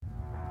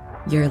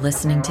You're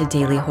listening to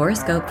Daily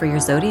Horoscope for your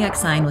zodiac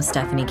sign with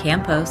Stephanie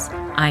Campos.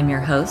 I'm your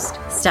host,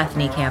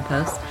 Stephanie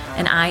Campos,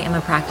 and I am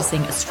a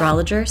practicing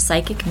astrologer,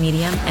 psychic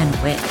medium, and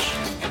witch.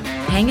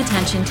 Paying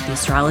attention to the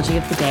astrology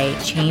of the day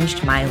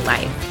changed my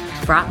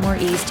life, brought more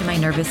ease to my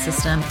nervous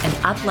system, and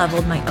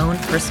up-leveled my own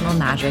personal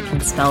magic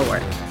and spell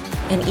work.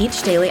 In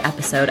each daily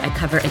episode, I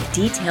cover a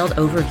detailed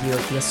overview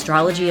of the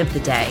astrology of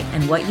the day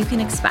and what you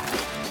can expect.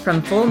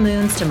 From full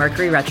moons to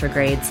Mercury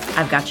retrogrades,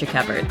 I've got you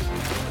covered.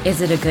 Is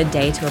it a good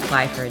day to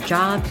apply for a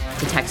job,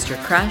 to text your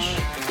crush,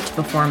 to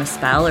perform a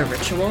spell or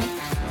ritual,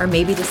 or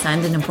maybe to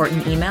send an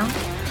important email?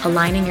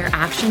 Aligning your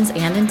actions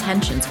and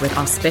intentions with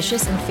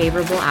auspicious and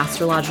favorable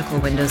astrological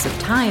windows of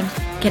time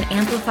can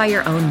amplify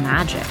your own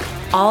magic,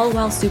 all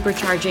while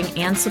supercharging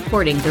and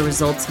supporting the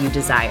results you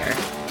desire.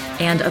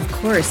 And of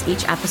course,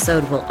 each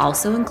episode will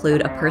also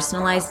include a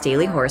personalized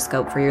daily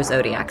horoscope for your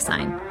zodiac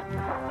sign.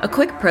 A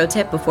quick pro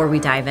tip before we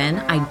dive in,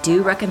 I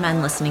do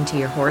recommend listening to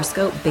your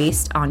horoscope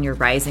based on your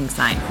rising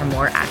sign for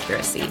more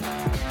accuracy.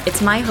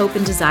 It's my hope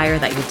and desire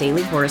that your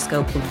daily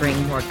horoscope will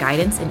bring more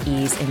guidance and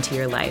ease into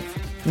your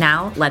life.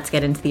 Now, let's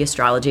get into the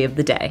astrology of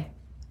the day.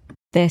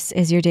 This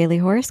is your daily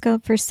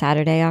horoscope for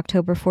Saturday,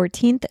 October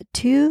 14th,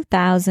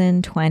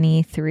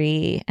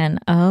 2023. And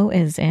oh,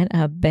 is it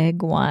a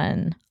big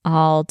one?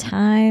 All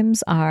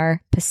times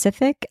are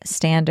Pacific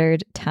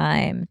Standard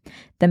Time.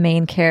 The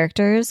main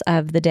characters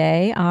of the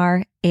day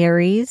are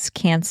Aries,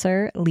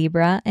 Cancer,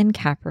 Libra, and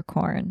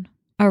Capricorn.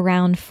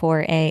 Around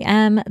 4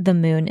 a.m., the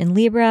moon in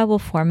Libra will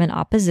form an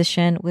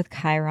opposition with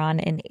Chiron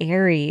in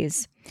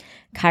Aries.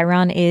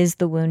 Chiron is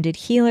the wounded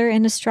healer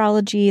in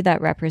astrology that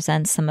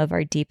represents some of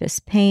our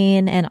deepest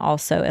pain and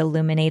also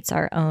illuminates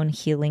our own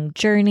healing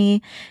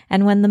journey.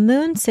 And when the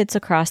moon sits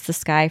across the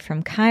sky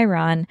from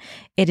Chiron,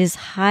 it is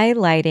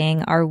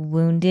highlighting our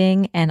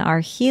wounding and our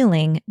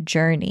healing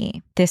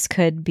journey. This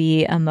could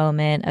be a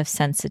moment of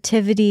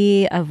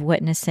sensitivity, of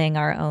witnessing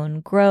our own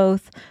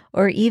growth,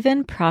 or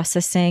even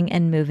processing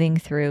and moving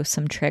through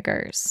some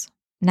triggers.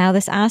 Now,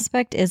 this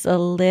aspect is a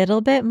little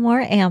bit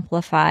more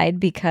amplified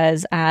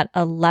because at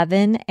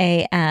 11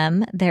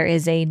 a.m., there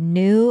is a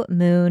new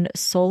moon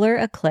solar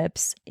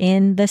eclipse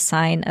in the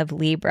sign of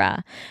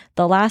Libra.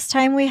 The last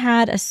time we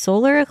had a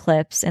solar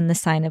eclipse in the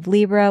sign of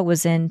Libra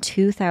was in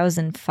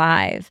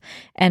 2005.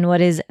 And what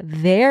is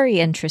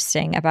very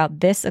interesting about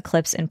this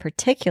eclipse in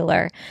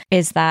particular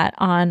is that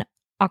on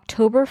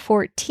October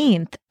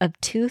 14th of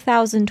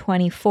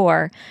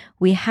 2024,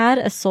 we had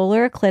a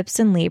solar eclipse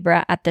in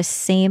Libra at the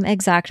same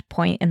exact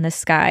point in the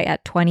sky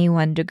at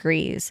 21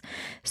 degrees.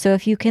 So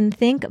if you can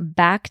think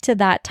back to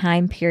that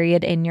time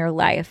period in your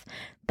life,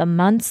 the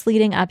months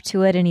leading up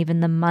to it and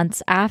even the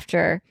months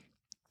after,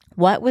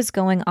 what was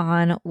going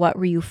on? What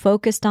were you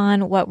focused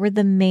on? What were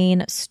the main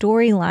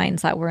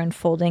storylines that were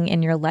unfolding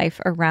in your life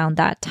around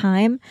that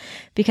time?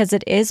 Because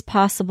it is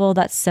possible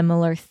that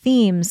similar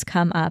themes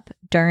come up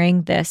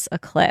during this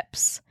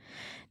eclipse.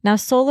 Now,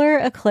 solar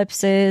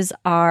eclipses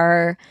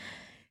are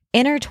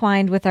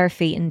intertwined with our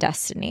fate and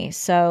destiny.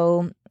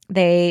 So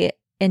they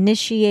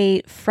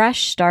initiate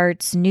fresh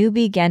starts, new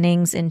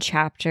beginnings in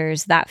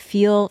chapters that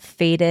feel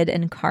fated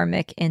and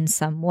karmic in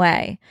some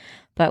way.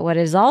 But what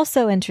is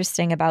also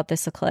interesting about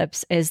this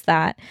eclipse is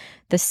that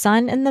the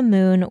sun and the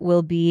moon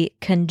will be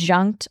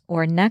conjunct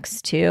or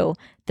next to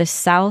the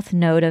south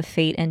node of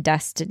fate and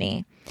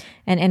destiny.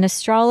 And in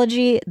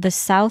astrology, the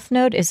south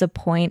node is a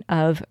point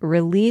of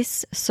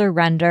release,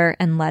 surrender,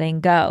 and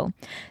letting go.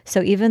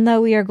 So even though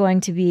we are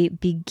going to be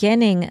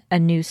beginning a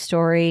new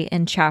story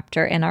and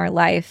chapter in our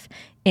life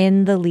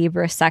in the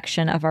Libra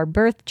section of our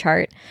birth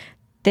chart,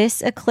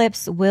 this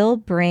eclipse will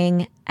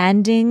bring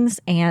endings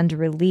and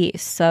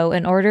release. So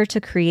in order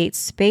to create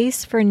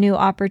space for new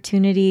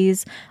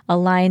opportunities,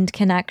 aligned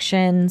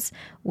connections,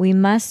 we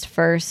must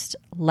first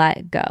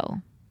let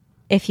go.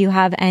 If you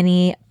have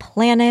any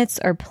planets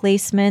or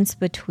placements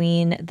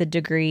between the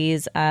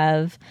degrees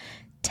of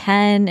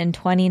 10 and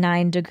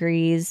 29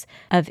 degrees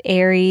of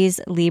Aries,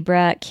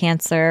 Libra,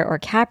 Cancer, or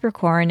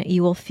Capricorn,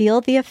 you will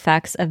feel the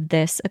effects of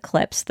this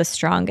eclipse the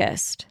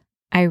strongest.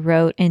 I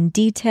wrote in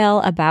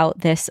detail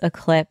about this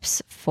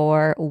eclipse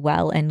for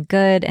Well and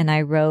Good, and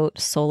I wrote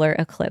solar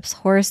eclipse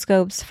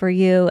horoscopes for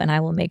you, and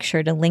I will make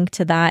sure to link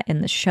to that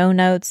in the show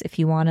notes if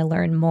you want to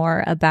learn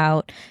more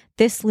about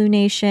this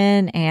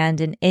lunation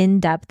and an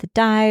in-depth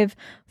dive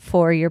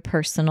for your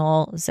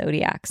personal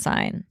zodiac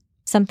sign.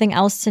 Something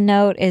else to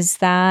note is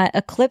that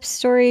eclipse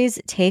stories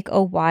take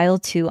a while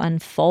to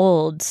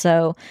unfold.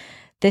 So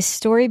this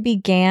story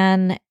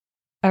began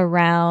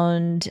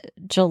around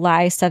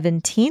July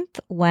 17th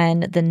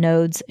when the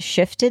nodes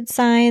shifted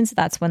signs.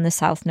 That's when the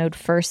South Node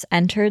first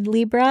entered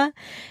Libra.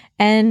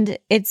 And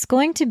it's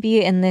going to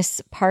be in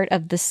this part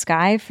of the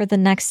sky for the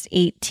next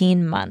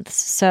 18 months.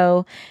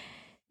 So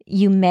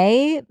you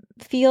may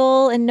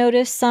feel and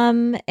notice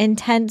some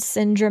intense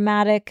and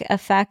dramatic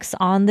effects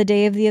on the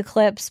day of the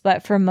eclipse,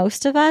 but for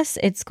most of us,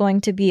 it's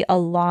going to be a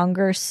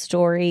longer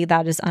story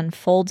that is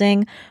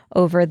unfolding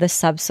over the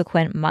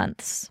subsequent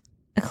months.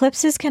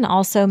 Eclipses can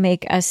also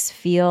make us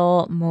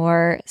feel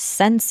more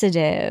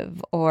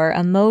sensitive or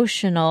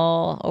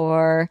emotional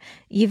or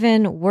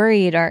even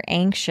worried or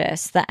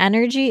anxious. The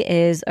energy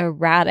is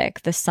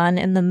erratic. The sun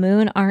and the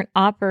moon aren't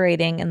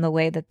operating in the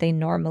way that they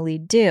normally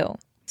do.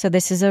 So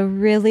this is a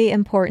really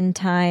important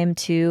time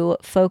to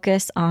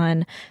focus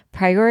on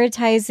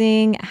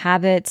prioritizing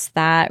habits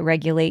that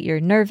regulate your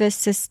nervous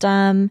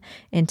system,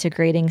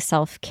 integrating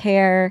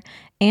self-care,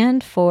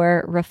 and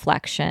for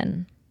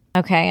reflection.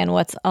 Okay, and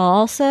what's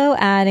also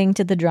adding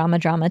to the drama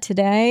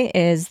today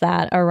is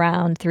that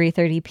around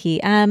 3:30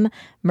 p.m.,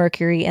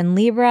 Mercury in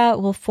Libra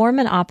will form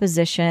an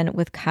opposition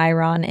with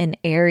Chiron in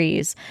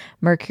Aries.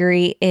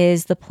 Mercury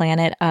is the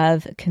planet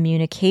of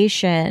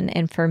communication,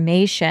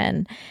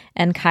 information,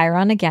 and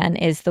Chiron, again,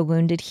 is the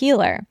wounded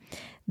healer.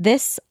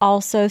 This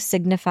also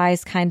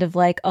signifies kind of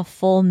like a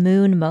full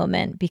moon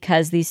moment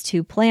because these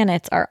two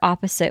planets are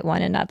opposite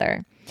one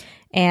another.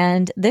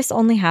 And this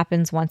only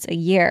happens once a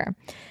year.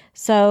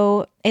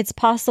 So it's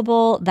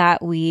possible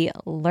that we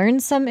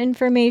learn some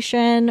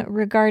information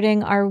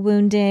regarding our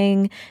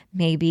wounding.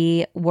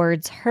 Maybe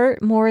words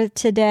hurt more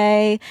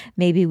today.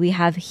 Maybe we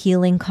have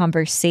healing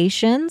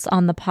conversations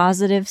on the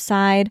positive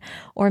side.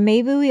 Or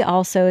maybe we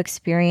also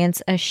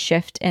experience a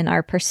shift in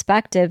our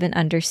perspective and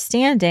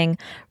understanding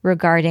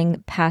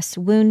regarding past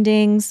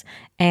woundings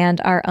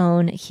and our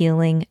own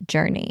healing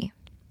journey.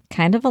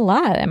 Kind of a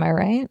lot, am I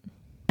right?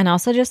 And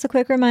also just a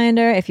quick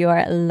reminder, if you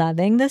are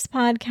loving this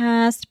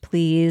podcast,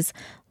 please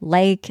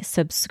like,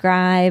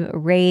 subscribe,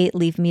 rate,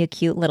 leave me a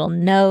cute little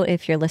note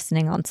if you're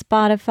listening on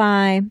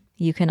Spotify.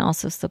 You can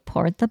also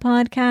support the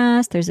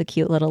podcast. There's a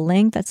cute little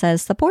link that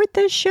says support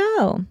this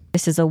show.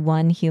 This is a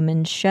one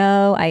human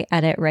show. I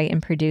edit, write,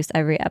 and produce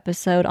every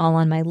episode all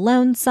on my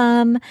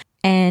lonesome.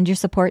 And your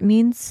support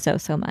means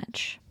so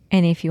much.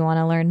 And if you want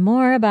to learn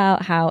more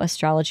about how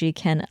astrology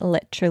can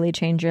literally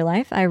change your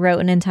life, I wrote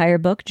an entire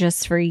book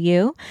just for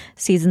you.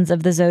 Seasons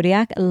of the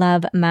Zodiac,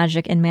 Love,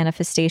 Magic, and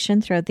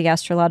Manifestation Throughout the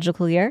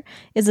Astrological Year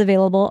is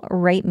available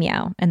right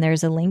meow. And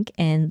there's a link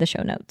in the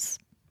show notes.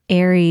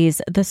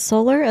 Aries, the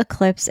solar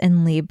eclipse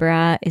in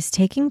Libra is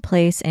taking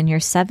place in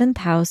your 7th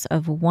house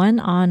of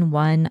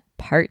one-on-one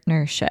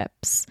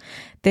partnerships.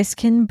 This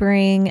can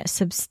bring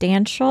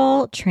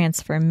substantial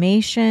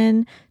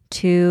transformation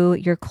to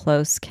your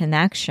close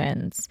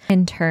connections.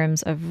 In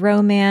terms of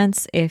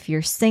romance, if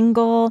you're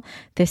single,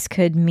 this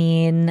could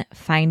mean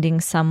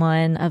finding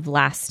someone of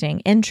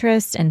lasting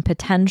interest and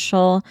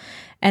potential.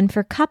 And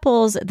for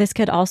couples, this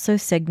could also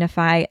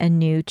signify a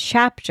new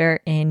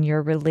chapter in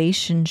your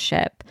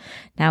relationship.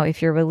 Now,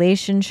 if your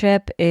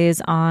relationship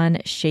is on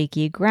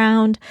shaky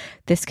ground,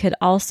 this could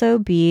also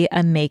be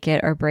a make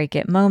it or break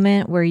it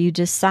moment where you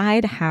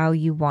decide how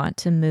you want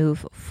to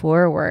move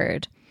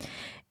forward.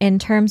 In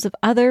terms of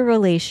other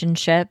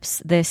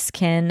relationships, this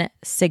can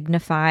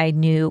signify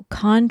new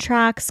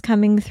contracts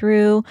coming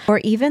through or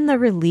even the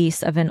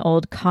release of an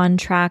old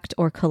contract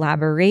or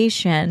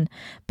collaboration,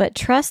 but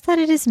trust that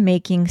it is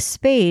making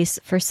space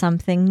for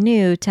something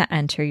new to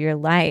enter your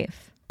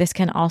life. This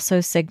can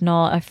also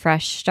signal a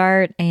fresh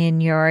start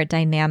in your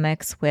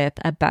dynamics with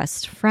a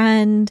best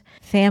friend,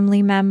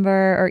 family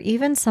member, or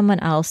even someone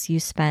else you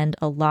spend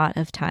a lot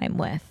of time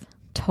with.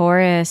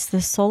 Taurus,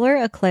 the solar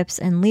eclipse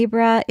in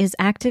Libra is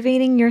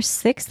activating your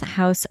 6th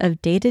house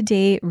of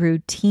day-to-day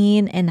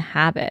routine and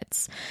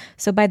habits.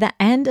 So by the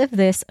end of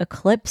this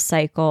eclipse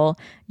cycle,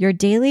 your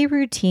daily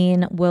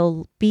routine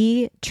will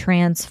be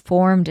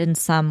transformed in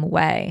some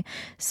way.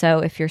 So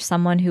if you're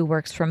someone who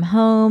works from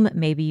home,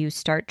 maybe you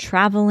start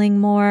traveling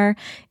more.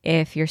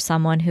 If you're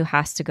someone who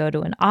has to go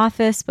to an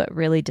office but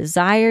really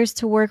desires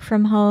to work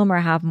from home or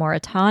have more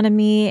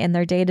autonomy in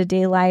their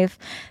day-to-day life,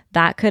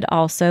 that could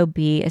also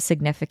be a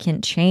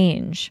significant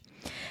change.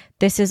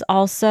 This is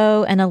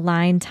also an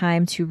aligned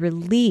time to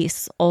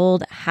release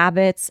old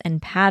habits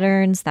and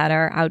patterns that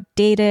are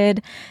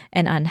outdated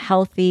and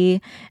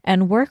unhealthy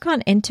and work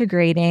on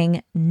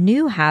integrating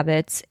new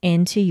habits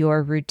into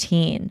your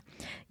routine.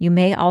 You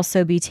may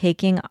also be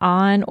taking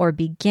on or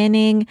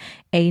beginning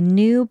a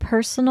new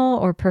personal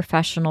or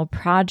professional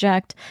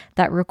project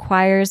that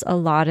requires a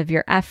lot of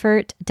your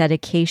effort,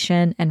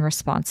 dedication, and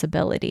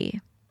responsibility.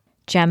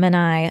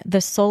 Gemini, the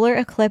solar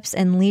eclipse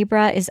in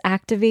Libra is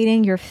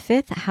activating your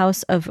 5th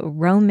house of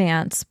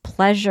romance,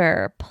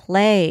 pleasure,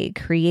 play,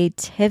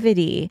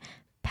 creativity,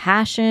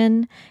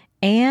 passion,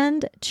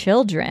 and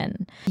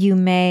children. You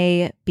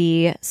may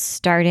be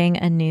starting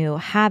a new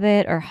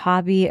habit or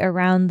hobby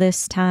around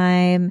this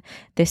time.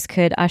 This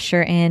could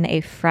usher in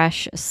a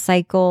fresh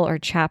cycle or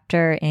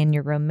chapter in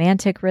your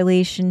romantic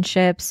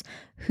relationships.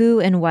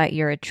 Who and what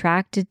you're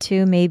attracted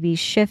to may be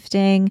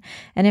shifting.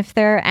 And if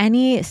there are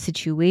any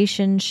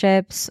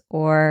situationships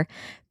or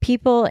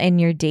people in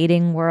your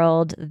dating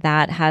world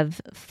that have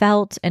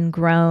felt and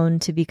grown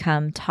to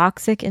become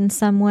toxic in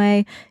some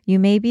way, you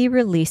may be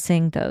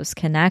releasing those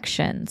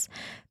connections.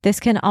 This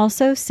can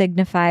also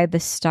signify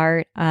the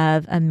start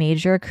of a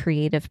major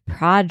creative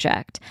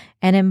project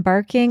and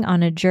embarking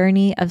on a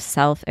journey of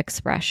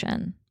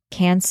self-expression.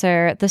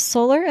 Cancer, the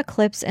solar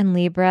eclipse in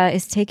Libra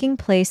is taking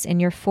place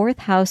in your 4th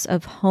house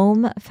of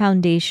home,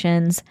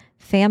 foundations,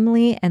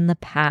 family, and the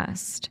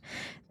past.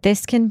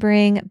 This can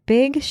bring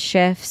big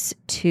shifts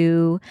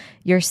to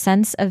your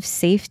sense of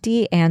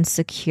safety and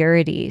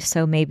security.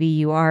 So maybe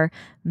you are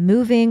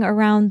moving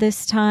around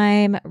this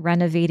time,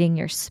 renovating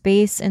your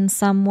space in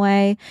some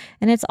way.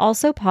 And it's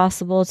also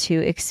possible to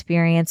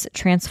experience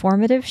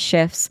transformative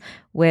shifts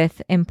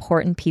with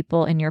important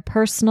people in your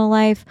personal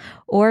life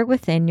or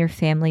within your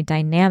family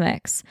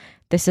dynamics.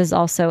 This is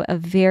also a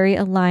very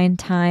aligned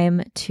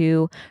time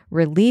to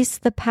release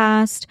the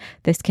past.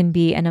 This can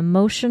be an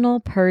emotional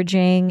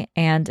purging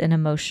and an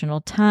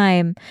emotional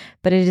time,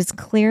 but it is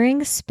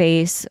clearing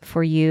space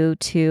for you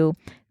to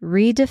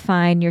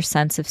redefine your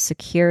sense of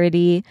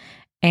security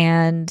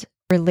and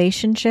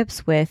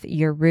relationships with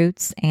your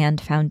roots and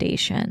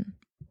foundation.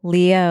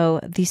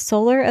 Leo, the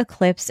solar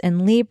eclipse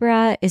in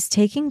Libra is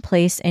taking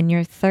place in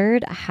your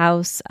 3rd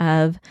house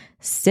of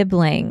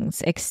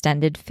siblings,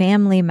 extended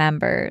family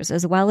members,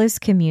 as well as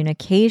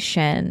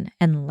communication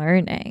and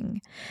learning.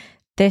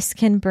 This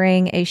can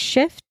bring a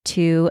shift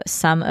to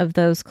some of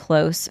those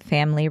close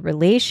family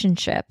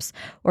relationships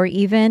or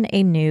even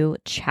a new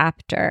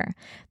chapter.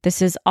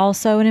 This is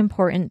also an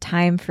important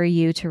time for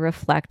you to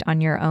reflect on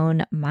your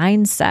own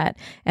mindset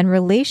and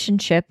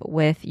relationship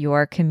with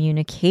your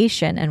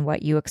communication and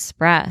what you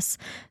express.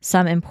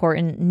 Some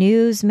important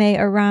news may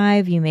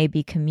arrive. You may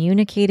be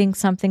communicating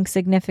something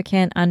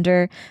significant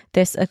under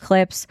this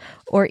eclipse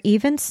or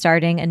even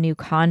starting a new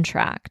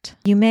contract.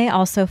 You may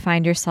also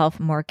find yourself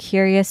more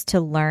curious to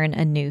learn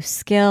a new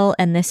skill,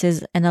 and this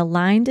is an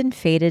aligned and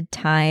fated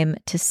time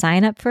to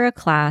sign up for a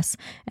class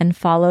and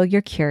follow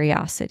your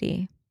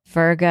curiosity.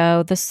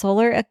 Virgo, the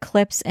solar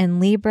eclipse in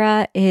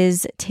Libra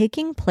is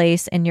taking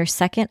place in your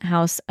 2nd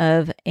house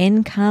of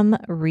income,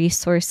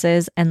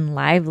 resources, and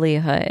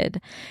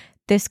livelihood.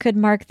 This could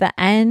mark the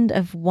end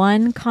of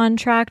one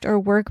contract or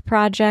work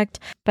project,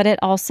 but it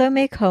also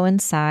may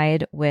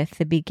coincide with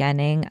the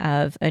beginning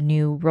of a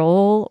new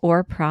role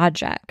or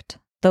project.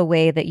 The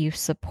way that you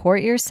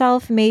support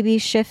yourself may be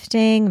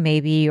shifting.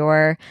 Maybe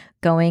you're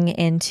going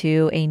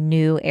into a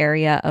new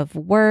area of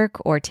work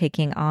or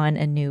taking on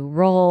a new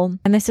role.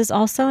 And this is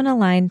also an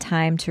aligned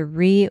time to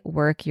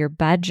rework your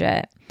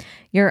budget.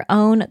 Your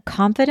own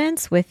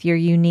confidence with your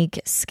unique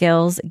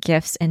skills,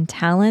 gifts, and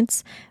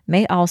talents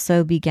may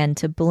also begin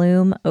to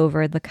bloom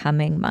over the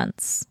coming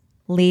months.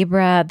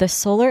 Libra, the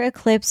solar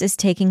eclipse is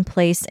taking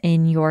place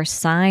in your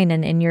sign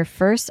and in your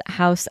 1st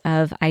house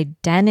of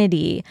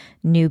identity,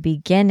 new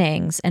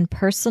beginnings, and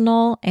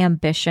personal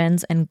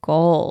ambitions and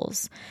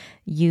goals.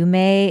 You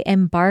may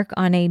embark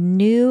on a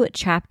new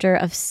chapter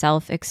of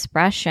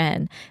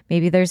self-expression.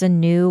 Maybe there's a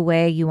new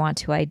way you want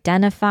to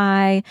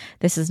identify.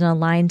 This is an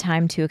aligned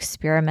time to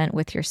experiment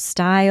with your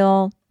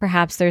style.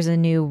 Perhaps there's a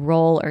new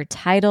role or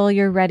title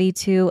you're ready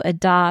to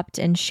adopt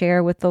and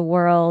share with the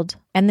world.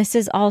 And this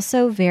is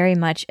also very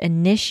much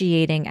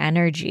initiating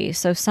energy.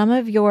 So some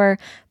of your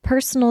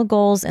personal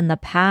goals in the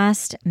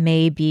past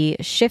may be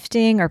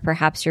shifting, or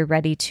perhaps you're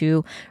ready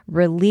to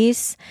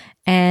release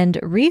and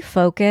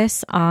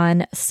refocus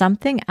on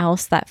something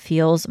else that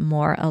feels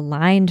more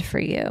aligned for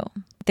you.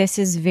 This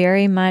is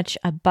very much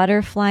a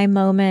butterfly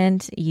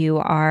moment. You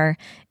are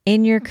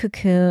in your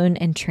cocoon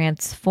and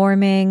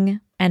transforming,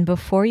 and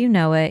before you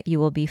know it, you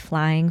will be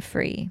flying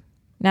free.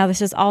 Now,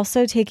 this is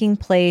also taking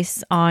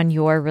place on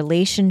your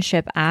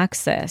relationship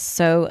axis.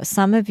 So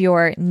some of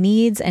your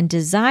needs and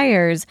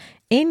desires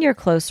in your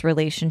close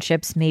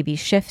relationships may be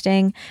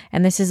shifting,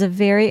 and this is a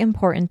very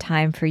important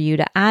time for you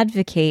to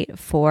advocate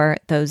for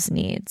those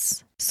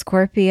needs.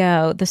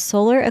 Scorpio, the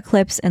solar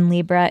eclipse in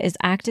Libra is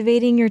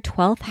activating your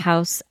 12th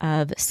house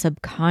of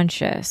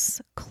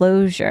subconscious,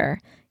 closure,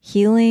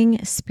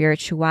 healing,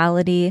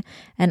 spirituality,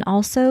 and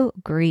also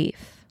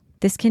grief.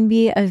 This can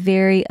be a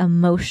very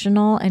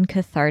emotional and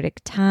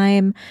cathartic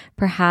time.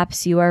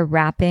 Perhaps you are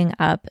wrapping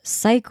up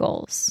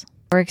cycles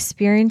or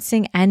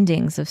experiencing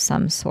endings of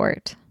some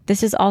sort.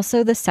 This is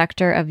also the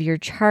sector of your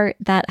chart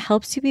that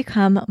helps you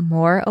become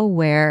more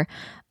aware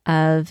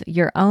of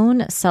your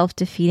own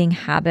self-defeating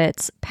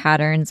habits,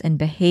 patterns, and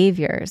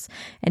behaviors.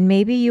 And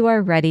maybe you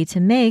are ready to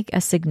make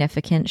a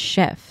significant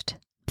shift.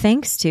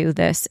 Thanks to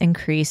this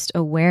increased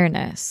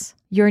awareness,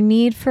 your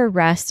need for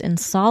rest and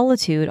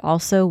solitude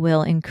also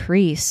will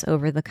increase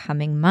over the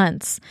coming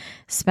months.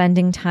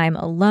 Spending time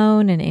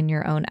alone and in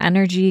your own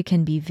energy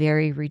can be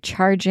very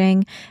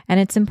recharging, and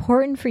it's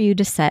important for you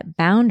to set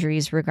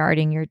boundaries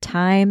regarding your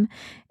time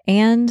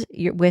and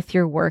with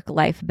your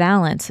work-life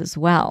balance as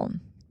well.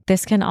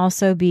 This can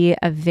also be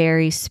a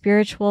very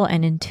spiritual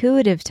and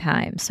intuitive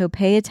time, so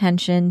pay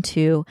attention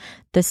to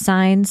the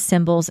signs,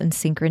 symbols, and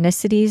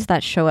synchronicities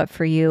that show up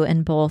for you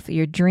in both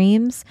your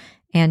dreams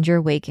and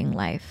your waking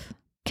life.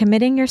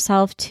 Committing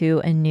yourself to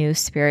a new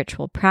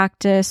spiritual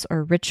practice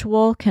or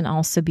ritual can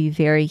also be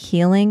very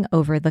healing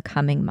over the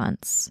coming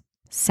months.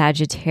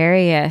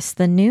 Sagittarius,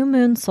 the new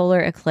moon solar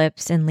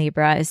eclipse in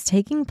Libra is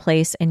taking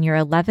place in your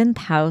 11th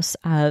house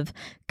of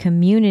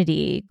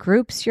community,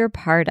 groups you're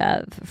part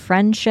of,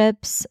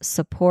 friendships,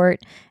 support,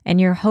 and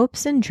your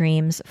hopes and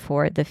dreams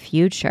for the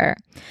future.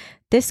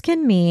 This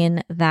can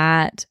mean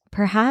that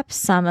perhaps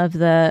some of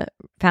the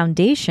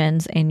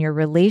foundations in your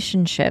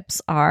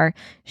relationships are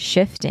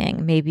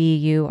shifting. Maybe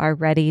you are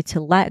ready to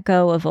let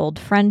go of old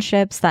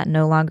friendships that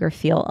no longer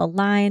feel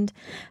aligned,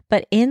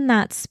 but in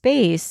that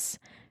space,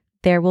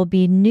 there will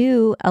be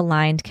new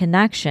aligned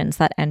connections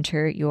that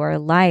enter your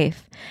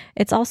life.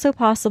 It's also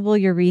possible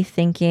you're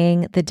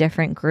rethinking the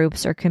different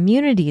groups or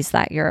communities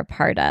that you're a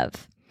part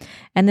of.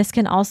 And this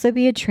can also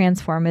be a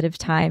transformative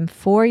time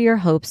for your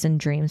hopes and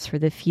dreams for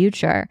the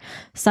future.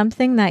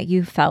 Something that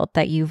you felt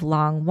that you've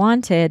long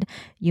wanted,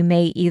 you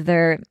may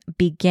either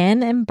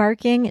begin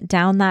embarking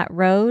down that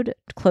road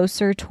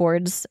closer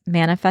towards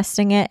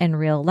manifesting it in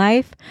real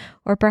life,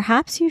 or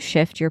perhaps you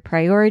shift your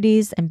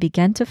priorities and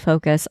begin to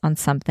focus on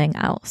something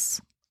else.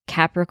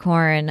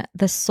 Capricorn,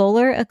 the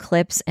solar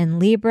eclipse in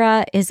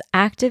Libra is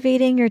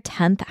activating your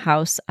 10th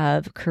house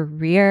of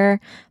career,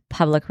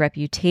 public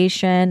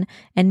reputation,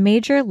 and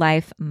major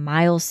life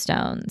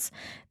milestones.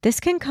 This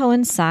can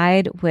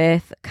coincide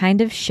with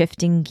kind of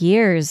shifting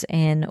gears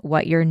in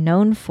what you're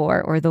known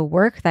for or the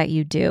work that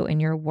you do in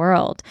your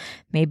world.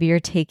 Maybe you're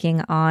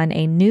taking on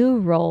a new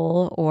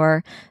role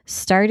or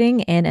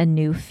starting in a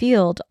new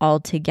field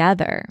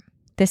altogether.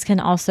 This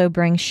can also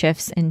bring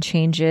shifts and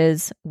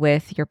changes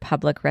with your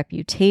public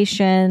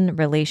reputation,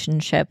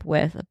 relationship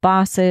with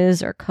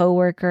bosses or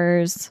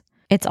coworkers.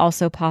 It's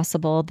also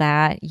possible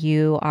that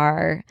you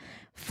are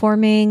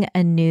forming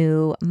a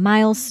new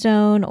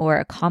milestone or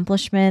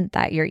accomplishment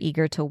that you're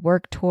eager to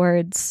work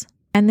towards.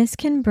 And this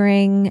can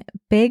bring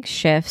big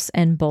shifts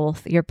in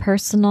both your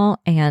personal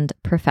and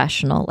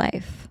professional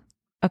life.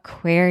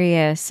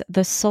 Aquarius,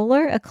 the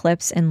solar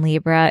eclipse in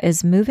Libra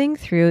is moving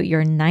through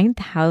your 9th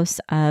house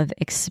of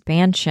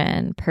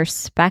expansion,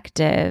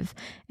 perspective,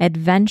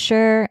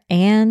 adventure,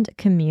 and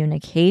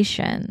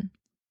communication.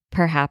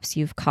 Perhaps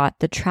you've caught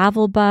the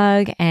travel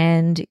bug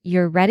and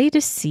you're ready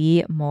to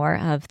see more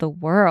of the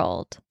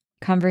world.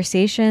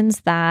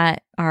 Conversations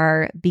that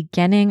are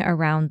beginning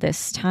around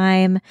this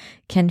time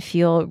can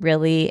feel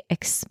really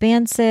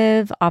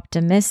expansive,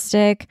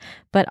 optimistic,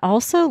 but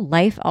also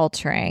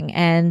life-altering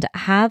and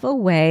have a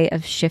way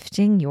of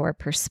shifting your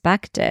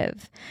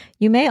perspective.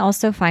 You may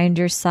also find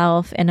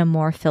yourself in a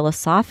more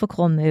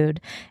philosophical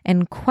mood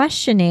and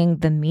questioning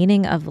the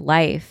meaning of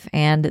life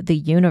and the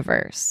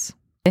universe.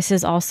 This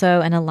is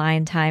also an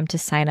aligned time to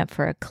sign up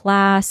for a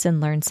class and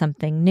learn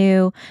something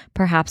new.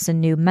 Perhaps a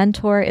new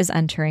mentor is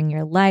entering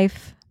your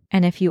life.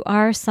 And if you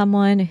are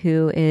someone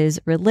who is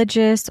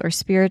religious or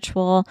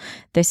spiritual,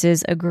 this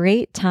is a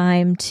great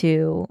time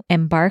to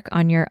embark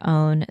on your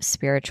own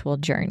spiritual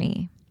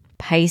journey.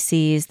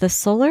 Pisces, the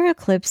solar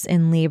eclipse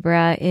in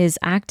Libra is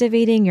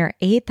activating your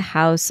 8th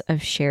house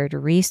of shared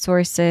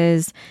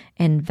resources,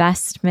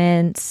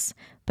 investments,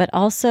 but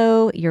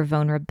also your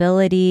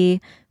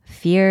vulnerability,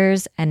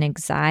 fears, and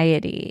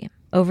anxiety.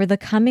 Over the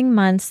coming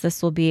months,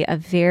 this will be a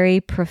very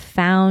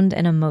profound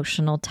and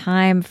emotional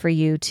time for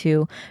you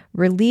to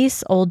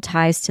release old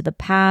ties to the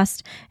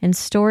past and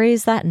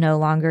stories that no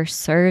longer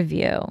serve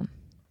you.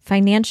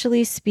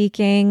 Financially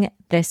speaking,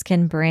 this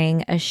can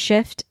bring a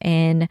shift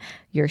in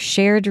your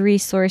shared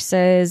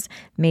resources.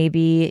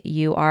 Maybe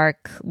you are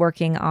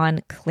working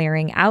on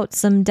clearing out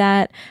some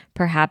debt.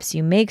 Perhaps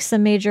you make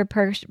some major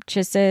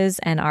purchases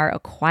and are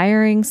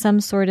acquiring some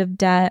sort of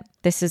debt.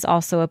 This is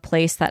also a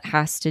place that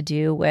has to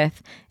do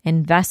with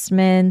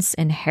investments,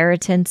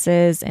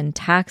 inheritances, and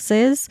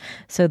taxes.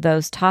 So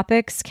those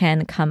topics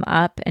can come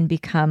up and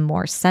become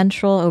more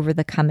central over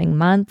the coming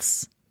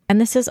months. And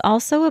this is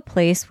also a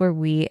place where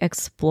we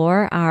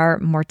explore our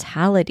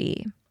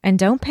mortality. And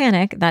don't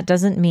panic, that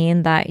doesn't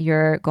mean that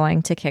you're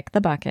going to kick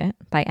the bucket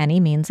by any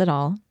means at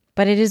all.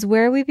 But it is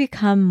where we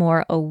become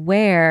more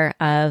aware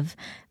of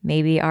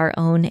maybe our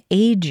own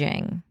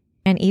aging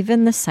and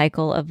even the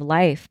cycle of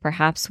life.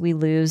 Perhaps we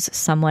lose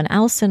someone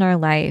else in our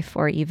life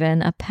or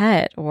even a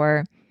pet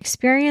or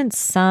experience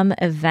some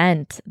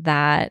event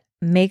that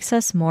makes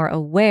us more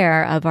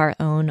aware of our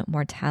own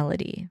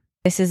mortality.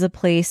 This is a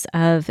place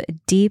of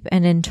deep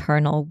and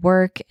internal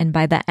work, and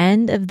by the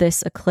end of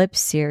this eclipse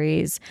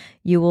series,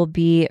 you will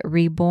be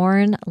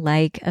reborn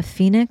like a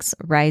phoenix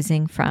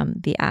rising from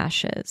the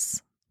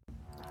ashes.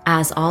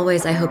 As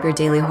always, I hope your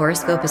daily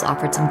horoscope has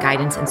offered some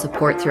guidance and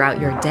support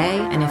throughout your day.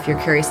 And if you're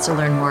curious to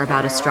learn more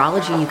about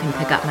astrology, you can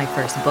pick up my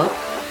first book,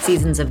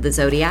 Seasons of the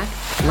Zodiac,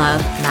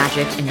 Love,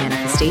 Magic, and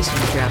Manifestation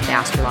throughout the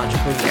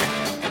astrological year.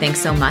 Thanks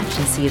so much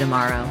and see you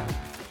tomorrow.